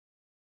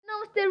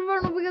Namaste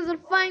everyone, because you're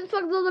fine.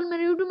 Fuck those on my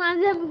YouTube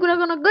channel. I'm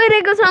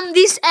gonna go some.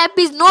 This app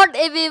is not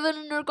available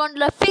in your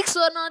country. Fix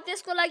or not?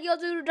 त्यसको लागि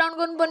अझै download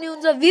गर्नुपर्ने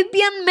हुन्छ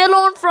VPN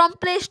Melon from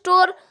Play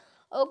Store.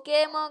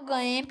 Okay, म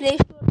गएँ Play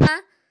Store मा.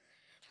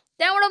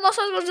 त्यहाँबाट म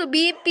सर्च गर्छु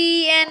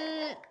VPN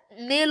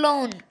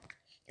Melon.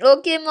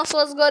 Okay, म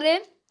सर्च गरे.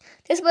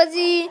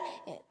 त्यसपछि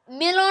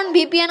Melon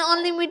VPN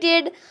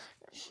Unlimited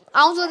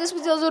आउँछ.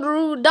 त्यसपछि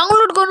हजुरहरु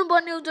डाउनलोड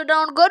गर्नुपर्ने हुन्छ.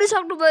 डाउनलोड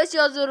गरिसक्नु भएपछि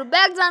हजुरहरु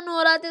ब्याक जानु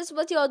होला.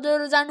 त्यसपछि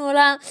हजुरहरु जानु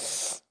होला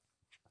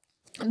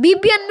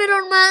VPN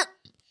Melon मा.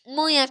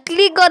 म यहाँ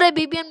क्लिक गरे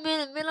VPN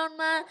Melon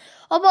मा.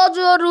 अब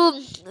हजुरहरु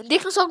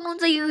देख्न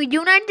सक्नुहुन्छ यो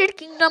युनाइटेड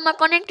किंगडममा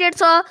कनेक्टेड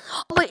छ.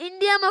 अब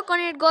इन्डियामा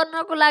कनेक्ट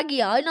गर्नको लागि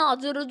हैन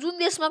हजुरहरु जुन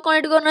देशमा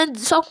कनेक्ट गर्न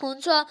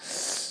सक्नुहुन्छ.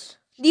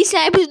 This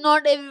app is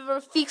not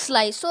available fix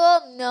लाई. So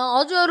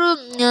हजुरहरु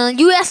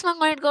US मा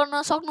कनेक्ट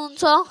गर्न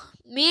सक्नुहुन्छ.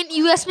 मेन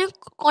US मै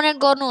कनेक्ट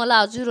गर्नु होला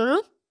हजुरहरु.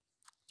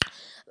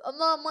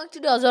 म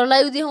एकचोटी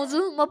हजुरहरुलाई देखाउँछु.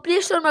 म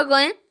प्ले स्टोर मा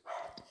गएँ.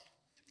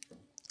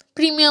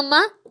 प्रिमियम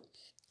मा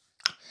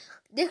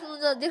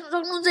देख्न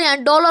सक्नुहुन्छ यहाँ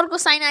डलरको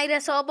साइन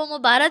आइरहेछ. अब म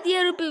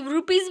भारतीय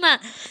रुपीज मा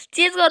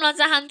चेन्ज गर्न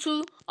चाहन्छु.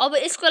 अब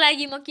यसको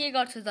लागि म के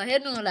गर्छु त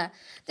हेर्नु होला.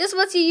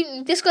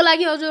 त्यसपछि त्यसको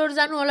लागि हजुरहरु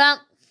जानु होला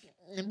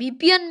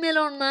VPN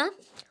Melon मा.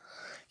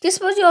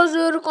 त्यसपछि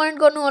हजुरहरु कनेक्ट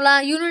गर्नु होला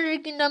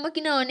युनाइटेड किंगडममा.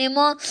 किनभने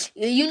म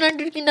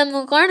युनाइटेड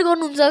किंगडममा कनेक्ट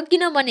गर्नुहुन्छ.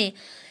 किनभने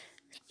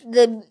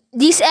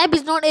this app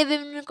is not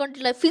available in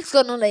कन्ट्रीलाई fix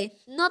गर्नलाई.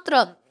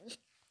 नत्र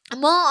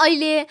म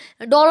अहिले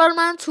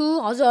डलरमा छु.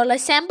 हजुरहरुलाई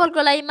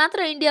स्याम्पलको लागि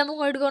मात्र इन्डियामा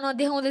कनेक्ट गर्न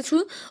देखाउँदै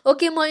छु.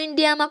 ओके, म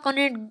इन्डियामा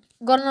कनेक्ट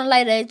गर्न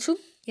लागिरहेको छु.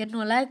 हेर्नु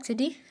होला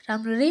एकचोटी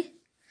राम्ररी.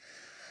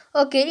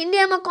 ओके,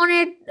 इन्डियामा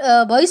कनेक्ट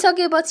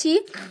भइसकेपछि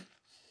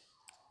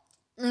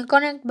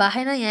कनेक्ट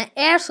भएन. यहाँ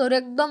एड्सहरु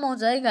एकदम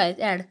आउँछ है गाइज.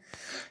 एड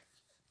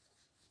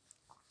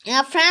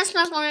यहाँ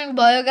फ्रान्समा कनेक्ट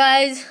भयो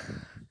गाइज.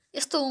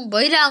 यस्तो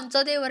भइरा हुन्छ.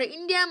 त्यही भएर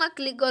इन्डियामा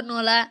क्लिक गर्नु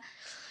होला.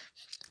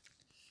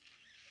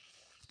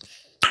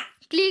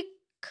 क्लिक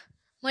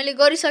मैले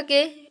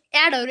गरिसके.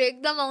 एडहरु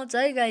एकदम आउँछ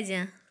है गाइज.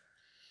 यहाँ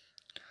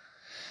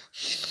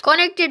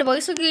कनेक्टेड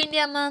भइसक्यो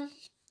इन्डियामा.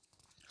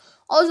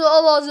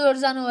 अब हजुरहरु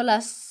जानु होला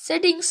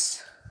सेटिंग्स.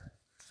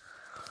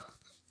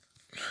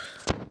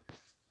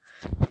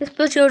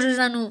 त्यसपछि हजुर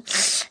जानु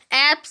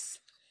apps.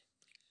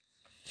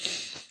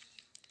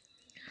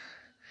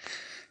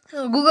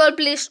 Google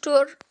play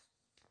store.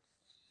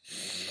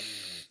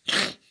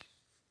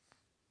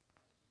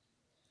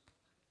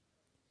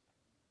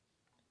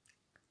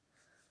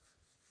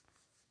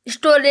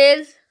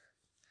 Storage,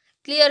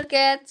 clear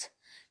catch,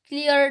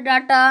 clear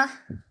data,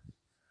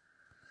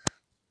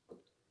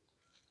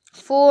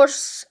 force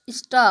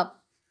stop.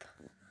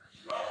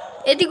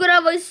 यति कुरा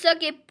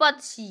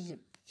भइसकेपछि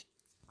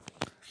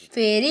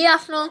फेरि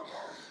आफ्नो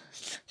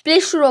प्ले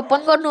स्टोर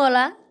ओपन गर्नु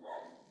होला.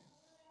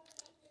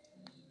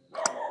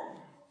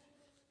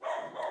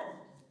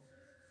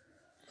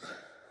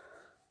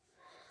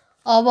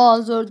 अब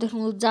हजुर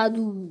देख्नु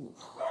जादु.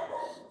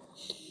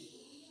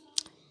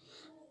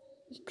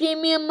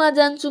 प्रिमियममा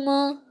जान्छु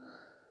म.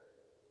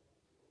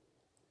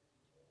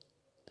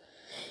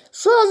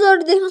 सो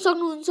हजुर देख्न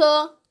सक्नुहुन्छ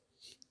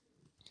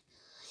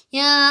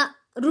यहाँ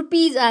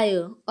रुपीज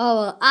आयो.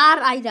 अब आर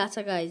आइराछ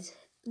गाइज.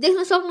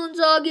 देख्न सक्नुहुन्छ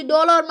अघि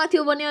डलरमा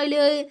थियो भने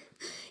अहिले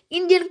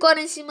इन्डियन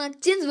करेन्सीमा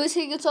चेन्ज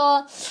भइसकेको छ.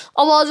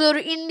 अब हजुर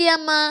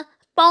इन्डियामा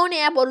पाउने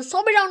एपहरु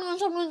सबै डाउनलोड गर्न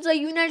सक्नुहुन्छ.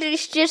 युनाइटेड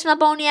स्टेट्समा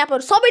पाउने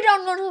एपहरु सबै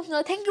डाउनलोड गर्न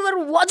सक्नुहुन्छ. Thank you for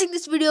watching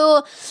this video.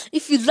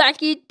 If you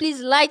like it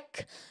please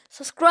like,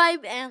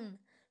 subscribe and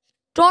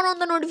turn on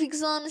the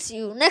notifications. See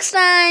you next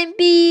time.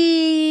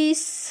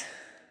 Peace.